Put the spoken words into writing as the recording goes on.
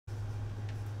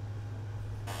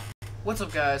What's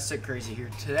up, guys? Sick Crazy here.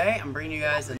 Today I'm bringing you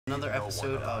guys another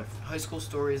episode of High School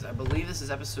Stories. I believe this is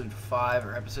episode 5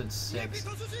 or episode 6.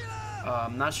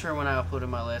 I'm not sure when I uploaded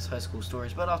my last High School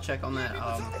Stories, but I'll check on that.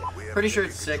 Pretty sure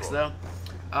it's 6 though.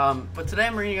 But today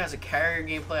I'm bringing you guys a carrier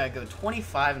gameplay. I go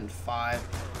 25-5.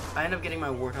 I end up getting my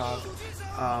Warthog.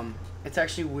 It's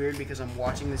actually weird because I'm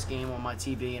watching this game on my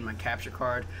TV and my capture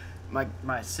card.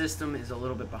 My system is a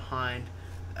little bit behind.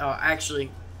 Actually,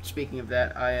 speaking of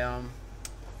that,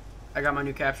 I got my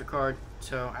new capture card,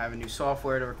 so I have a new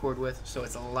software to record with, so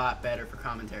it's a lot better for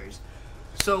commentaries.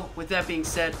 So, with that being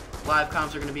said, live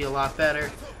comms are going to be a lot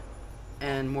better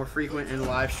and more frequent, and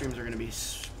live streams are going to be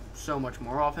so much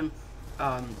more often.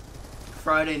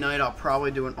 Friday night, I'll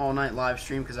probably do an all-night live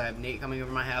stream because I have Nate coming over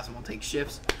to my house and we'll take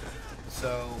shifts.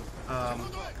 So,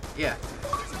 yeah.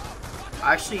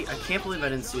 Actually, I can't believe I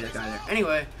didn't see that guy there.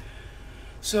 Anyway,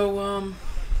 so,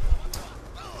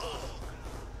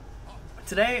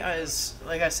 today is,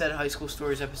 like I said, High School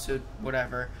Stories episode,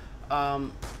 whatever.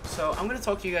 So I'm gonna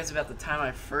talk to you guys about the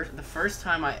first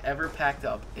time I ever packed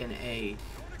up in a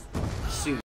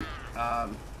suit.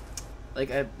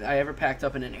 Like I ever packed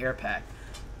up in an air pack.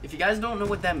 If you guys don't know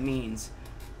what that means,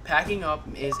 packing up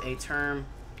is a term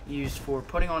used for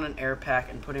putting on an air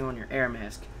pack and putting on your air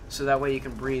mask, so that way you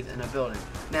can breathe in a building.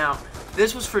 Now,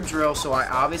 this was for drill, so I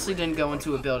obviously didn't go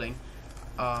into a building.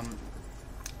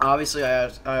 Obviously,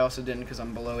 I also didn't because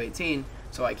I'm below 18,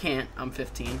 so I can't. I'm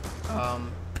 15.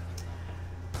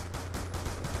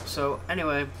 So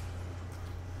anyway,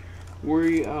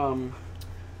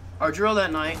 our drill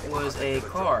that night was a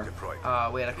car.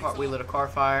 We lit a car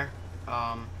fire.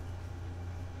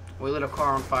 We lit a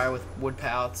car on fire with wood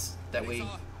pallets that we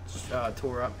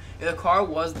tore up. Yeah, the car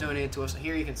was donated to us.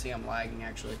 Here you can see I'm lagging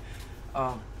actually.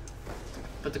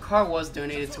 But the car was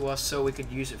donated to us so we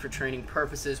could use it for training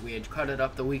purposes. We had cut it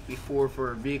up the week before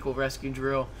for a vehicle rescue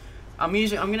drill. I'm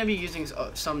going to be using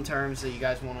some terms that you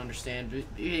guys won't understand.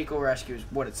 Vehicle rescue is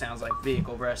what it sounds like.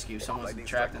 Vehicle rescue. Someone's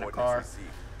trapped in a car.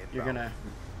 You're going to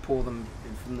pull them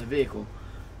from the vehicle.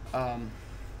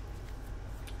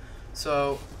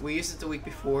 So we used it the week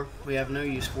before. We have no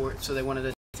use for it. So they wanted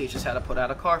to teach us how to put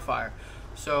out a car fire.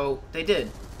 So they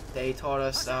did. They taught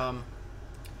us.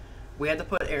 We had to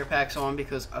put air packs on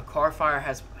because a car fire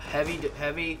has heavy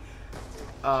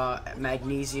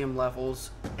magnesium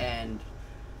levels and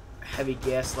heavy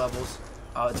gas levels.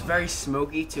 It's very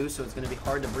smoky too, so it's going to be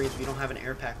hard to breathe if you don't have an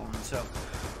air pack on. So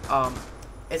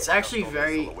it's actually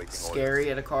very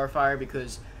scary at a car fire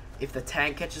because if the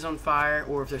tank catches on fire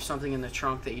or if there's something in the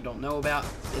trunk that you don't know about,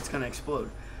 it's going to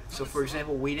explode. So for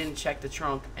example, we didn't check the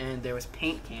trunk and there was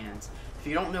paint cans. If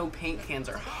you don't know, paint cans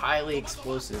are highly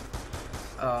explosive.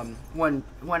 When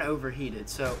overheated,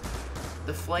 so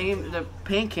the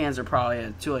paint cans are probably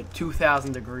at like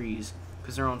 2,000 degrees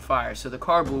because they're on fire. So the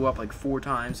car blew up like 4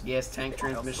 times: gas tank,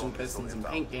 transmission pistons, and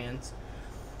paint cans.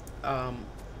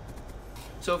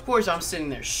 So of course I'm sitting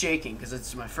there shaking because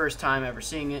it's my first time ever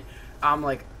seeing it. I'm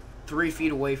like 3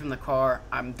 feet away from the car.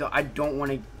 I'm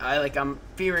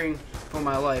fearing for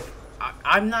my life.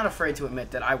 I'm not afraid to admit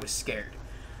that I was scared.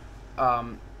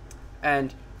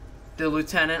 And the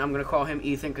lieutenant, I'm going to call him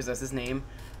Ethan because that's his name.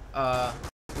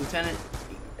 Lieutenant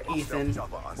Ethan.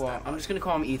 Well, I'm just going to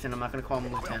call him Ethan. I'm not going to call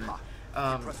him Lieutenant.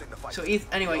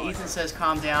 Anyway, Ethan says,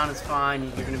 calm down, it's fine,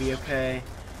 you're going to be okay.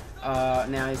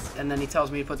 And then he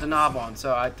tells me to put the knob on.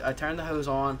 So I turn the hose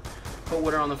on, put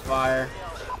water on the fire,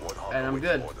 and I'm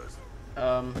good.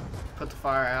 Put the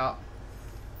fire out.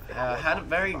 Had a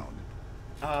very... it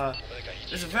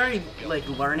was a very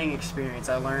learning experience.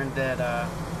 I learned that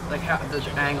how the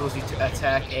angles you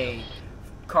attack a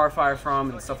car fire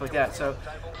from and stuff like that. So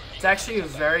it's actually a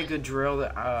very good drill.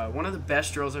 That one of the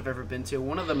best drills I've ever been to.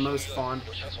 One of the most fun,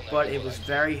 but it was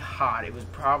very hot. It was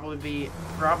probably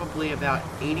about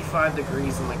 85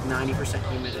 degrees and like 90%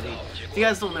 humidity. If you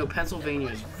guys don't know, Pennsylvania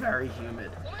is very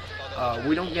humid.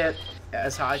 We don't get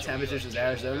as high temperatures as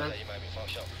Arizona,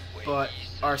 but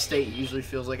our state usually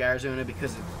feels like Arizona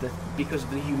because of the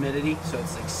humidity, so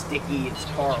it's like sticky, it's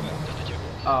horrible.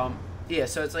 Yeah,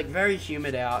 so it's like very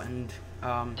humid out, and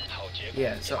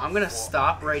yeah, so I'm gonna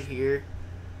stop right here.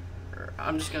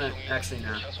 I'm just gonna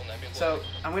So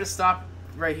I'm gonna stop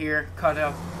right here, cut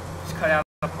out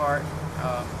the part.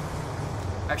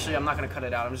 Actually, I'm not gonna cut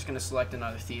it out. I'm just gonna select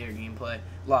another theater gameplay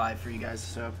live for you guys.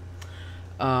 So,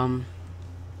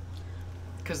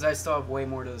 because I still have way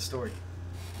more to the story.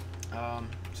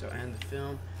 So end the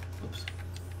film. Oops.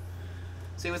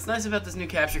 See, what's nice about this new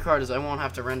capture card is I won't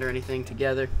have to render anything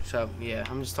together. So yeah,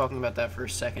 I'm just talking about that for a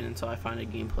second until I find a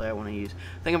gameplay I want to use.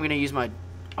 I think I'm gonna use my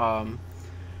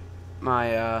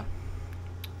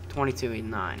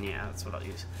 2289. Yeah, that's what I'll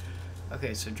use.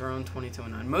 Okay, so drone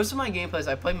 2209. Most of my gameplays,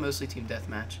 I play mostly team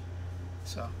deathmatch.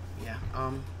 So yeah.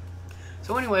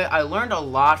 So anyway, I learned a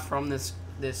lot from this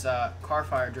car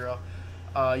fire drill.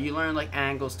 You learn like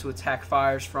angles to attack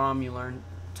fires from. You learn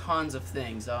tons of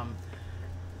things.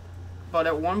 But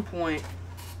at one point,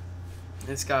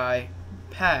 this guy,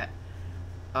 Pat,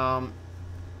 I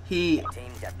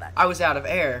was out of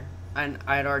air, and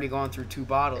I had already gone through 2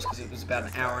 bottles because it was about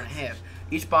an hour and a half.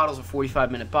 Each bottle's a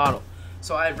 45-minute bottle.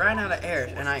 So I ran out of air,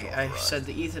 and I said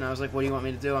to Ethan, I was like, what do you want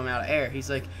me to do? I'm out of air. He's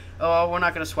like, oh, we're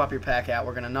not going to swap your pack out.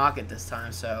 We're going to knock it this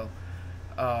time. So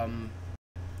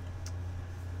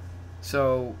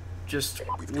just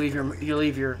leave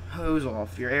your hose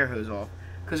off, your air hose off.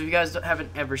 Because if you guys haven't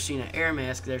ever seen an air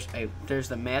mask, there's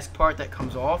the mask part that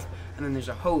comes off, and then there's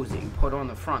a hose that you put on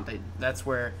the front. That's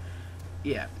where,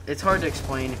 yeah, it's hard to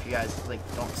explain if you guys like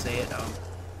don't say it.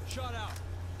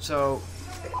 So,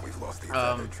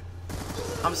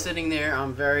 I'm sitting there.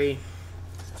 I'm very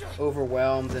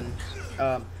overwhelmed, and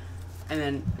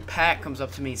then Pat comes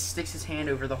up to me, sticks his hand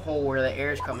over the hole where the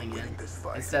air is coming in,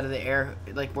 instead of the air,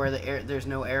 like where there's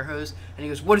no air hose, and he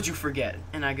goes, "What did you forget?"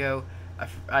 And I go,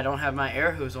 I don't have my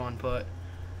air hose on, but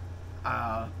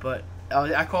I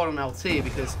called him LT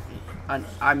because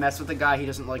I mess with the guy. He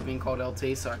doesn't like being called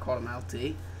LT, so I called him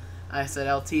LT. I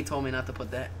said, LT told me not to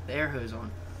put the air hose on.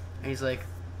 And he's like,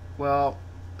 well,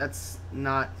 that's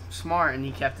not smart, and he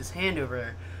kept his hand over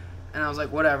there. And I was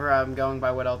like, whatever, I'm going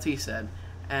by what LT said.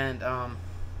 And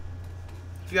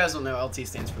if you guys don't know, LT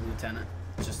stands for lieutenant.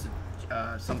 It's just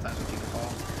sometimes what you can call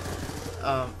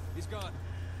him. He's gone.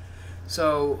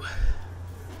 So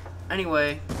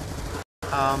anyway,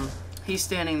 he's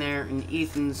standing there, and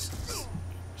Ethan's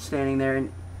standing there,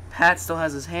 and Pat still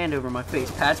has his hand over my face.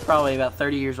 Pat's probably about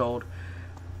 30 years old.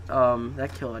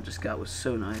 That kill I just got was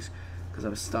so nice because I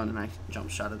was stunned and I jump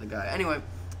shot at the guy. Anyway,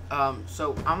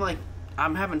 so I'm like,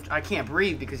 I can't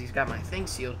breathe because he's got my thing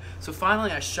sealed. So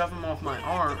finally I shove him off my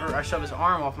arm, or I shove his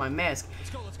arm off my mask.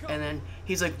 Let's go. And then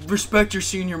he's like, respect your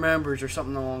senior members or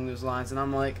something along those lines. And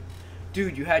I'm like,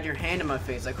 dude, you had your hand in my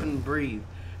face. I couldn't breathe.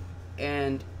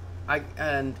 And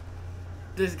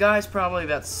this guy's probably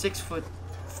about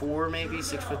 6'4", maybe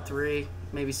 6'3",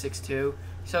 maybe 6'2".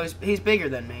 So he's bigger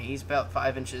than me. He's about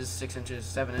 5 inches, 6 inches,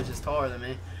 7 inches taller than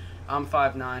me. I'm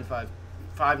 5'9",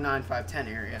 5'10"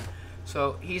 area.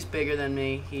 So he's bigger than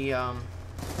me.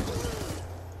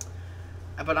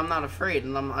 But I'm not afraid,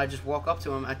 and I just walk up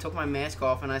to him. I took my mask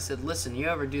off and I said, "Listen, you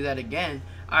ever do that again,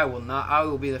 I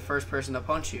will be the first person to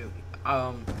punch you."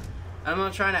 I'm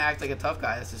not trying to act like a tough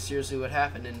guy. This is seriously what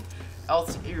happened. And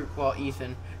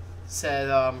Ethan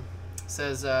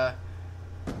says,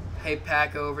 "Hey,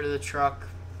 Pat, go over to the truck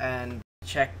and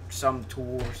check some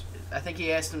tools." I think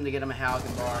he asked him to get him a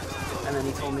Halligan bar, and then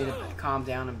he told me to calm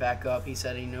down and back up. He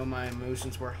said he knew my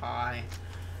emotions were high,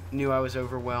 knew I was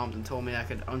overwhelmed, and told me I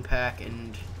could unpack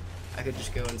and I could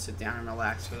just go and sit down and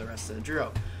relax for the rest of the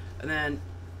drill. And then,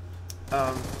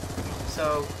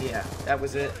 so yeah, that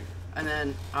was it. And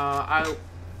then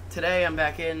today I'm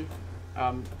back in,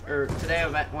 today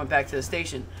I went back to the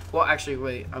station. Well, actually,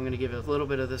 wait, I'm gonna give it a little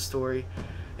bit of the story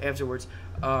afterwards.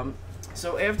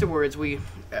 So afterwards, we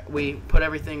put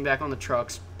everything back on the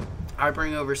trucks. I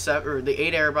bring over the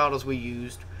 8 air bottles we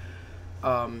used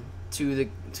to the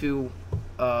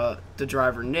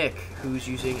driver Nick, who's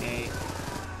using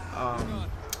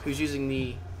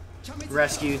the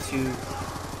rescue to.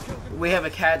 We have a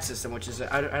CAD system, which is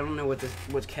I don't know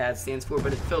what CAD stands for,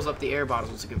 but it fills up the air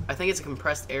bottles. I think it's a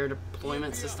compressed air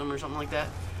deployment system or something like that.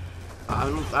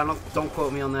 Don't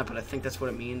quote me on that, but I think that's what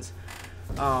it means.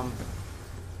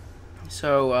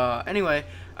 Anyway,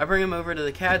 I bring him over to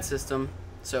the CAD system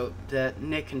so that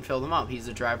Nick can fill them up. He's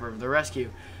the driver of the rescue.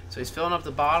 So he's filling up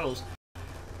the bottles,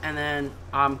 and then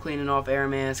I'm cleaning off air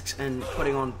masks and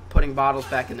putting bottles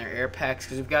back in their air packs,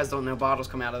 because if you guys don't know, bottles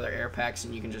come out of their air packs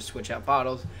and you can just switch out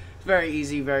bottles. It's very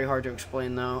easy, very hard to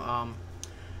explain though.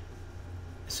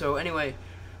 So anyway,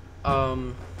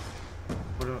 where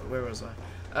was I?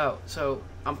 Oh, so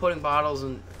I'm putting bottles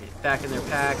back in their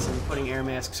packs and putting air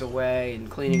masks away and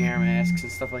cleaning air masks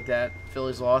and stuff like that.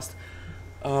 Philly's lost.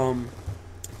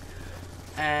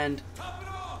 And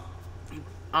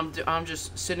I'm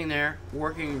just sitting there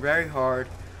working very hard,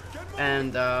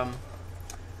 and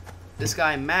this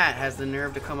guy Matt has the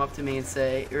nerve to come up to me and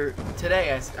say,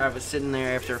 today I was sitting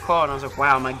there after a call and I was like,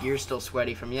 wow, my gear's still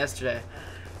sweaty from yesterday,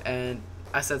 and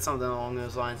I said something along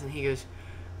those lines, and he goes,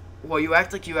 well, you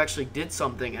act like you actually did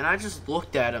something. And I just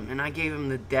looked at him and I gave him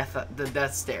the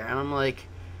death stare, and I'm like,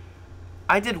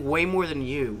 I did way more than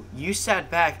you. You sat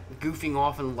back goofing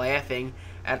off and laughing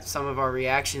at some of our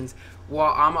reactions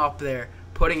while I'm up there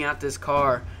putting out this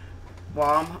car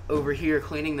while I'm over here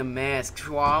cleaning the masks,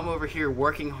 while I'm over here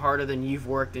working harder than you've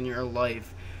worked in your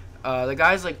life. The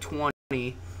guy's like 20,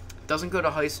 doesn't go to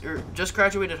high school, just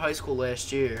graduated high school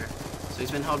last year, so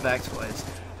he's been held back twice,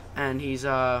 and he's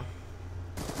not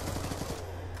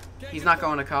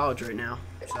going to college right now,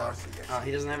 so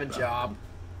he doesn't have a job.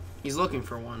 He's looking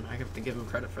for one. I have to give him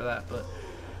credit for that, but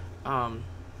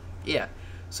yeah.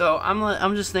 So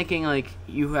I'm just thinking, like,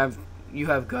 you have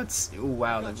guts. Ooh,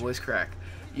 wow, that voice crack.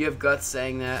 You have guts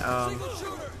saying that.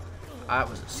 That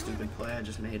was a stupid play I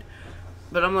just made.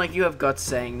 But I'm like, you have guts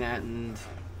saying that, and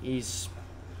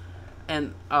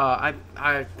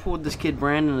I pulled this kid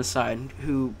Brandon aside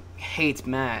who hates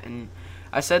Matt, and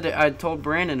I told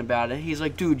Brandon about it. He's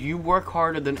like, dude, you work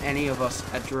harder than any of us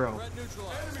at drill.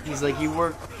 He's like,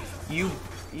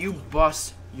 you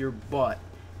bust your butt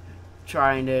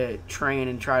trying to train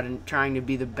and trying to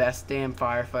be the best damn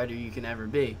firefighter you can ever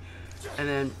be.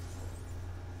 And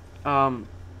then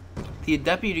the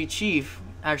deputy chief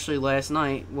actually last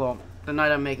night, well, the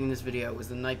night I'm making this video was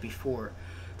the night before,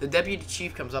 the deputy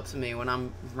chief comes up to me when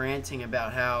I'm ranting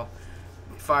about how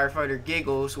Firefighter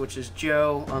Giggles, which is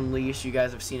Joe Unleashed, you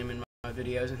guys have seen him in my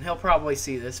videos, and he'll probably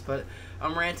see this, but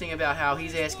I'm ranting about how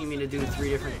he's asking me to do 3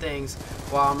 different things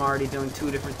while I'm already doing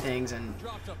 2 different things, and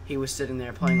he was sitting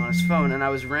there playing on his phone, and I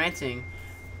was ranting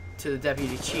to the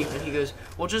deputy chief, and he goes,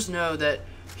 well, just know that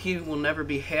he will never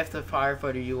be half the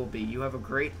firefighter you will be. You have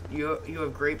great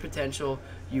potential.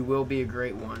 You will be a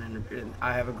great one, and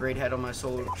I have a great head on my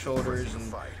shoulders,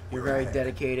 and you're very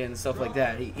dedicated and stuff like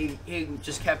that. He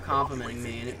just kept complimenting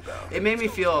me, and it made me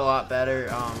feel a lot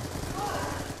better.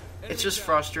 It's just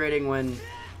frustrating when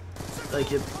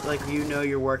like you know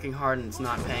you're working hard and it's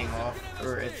not paying off,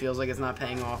 or it feels like it's not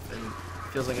paying off and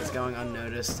it feels like it's going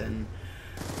unnoticed.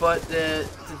 But the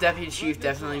deputy chief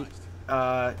definitely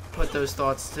put those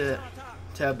thoughts to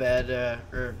bed,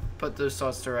 or put those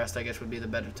thoughts to rest, I guess would be the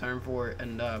better term for it,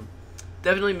 and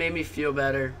definitely made me feel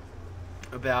better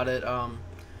about it.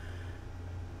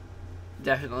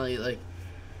 Definitely, like,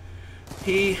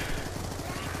 he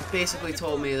basically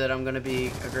told me that I'm gonna be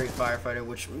a great firefighter,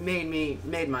 which made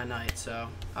my night. So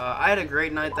I had a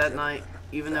great night that night,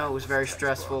 even though it was very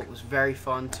stressful. It was very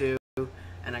fun too,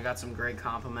 and I got some great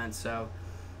compliments. So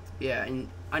yeah, and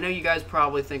I know you guys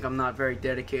probably think I'm not very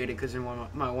dedicated because in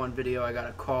my one video I got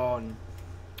a call and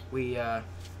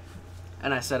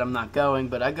and I said I'm not going,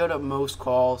 but I go to most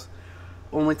calls.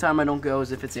 Only time I don't go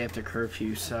is if it's after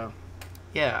curfew. So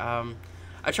yeah,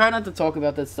 I try not to talk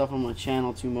about that stuff on my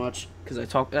channel too much because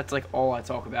that's like all I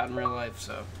talk about in real life.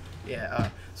 So yeah,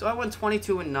 so I went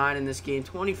 22-9 in this game,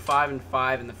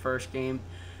 25-5 in the first game.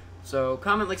 So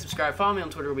comment, like, subscribe, follow me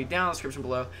on Twitter. Will be down in the description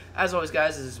below. As always,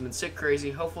 guys, this has been Sick Crazy.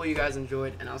 Hopefully you guys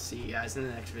enjoyed, and I'll see you guys in the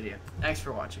next video. Thanks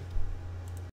for watching.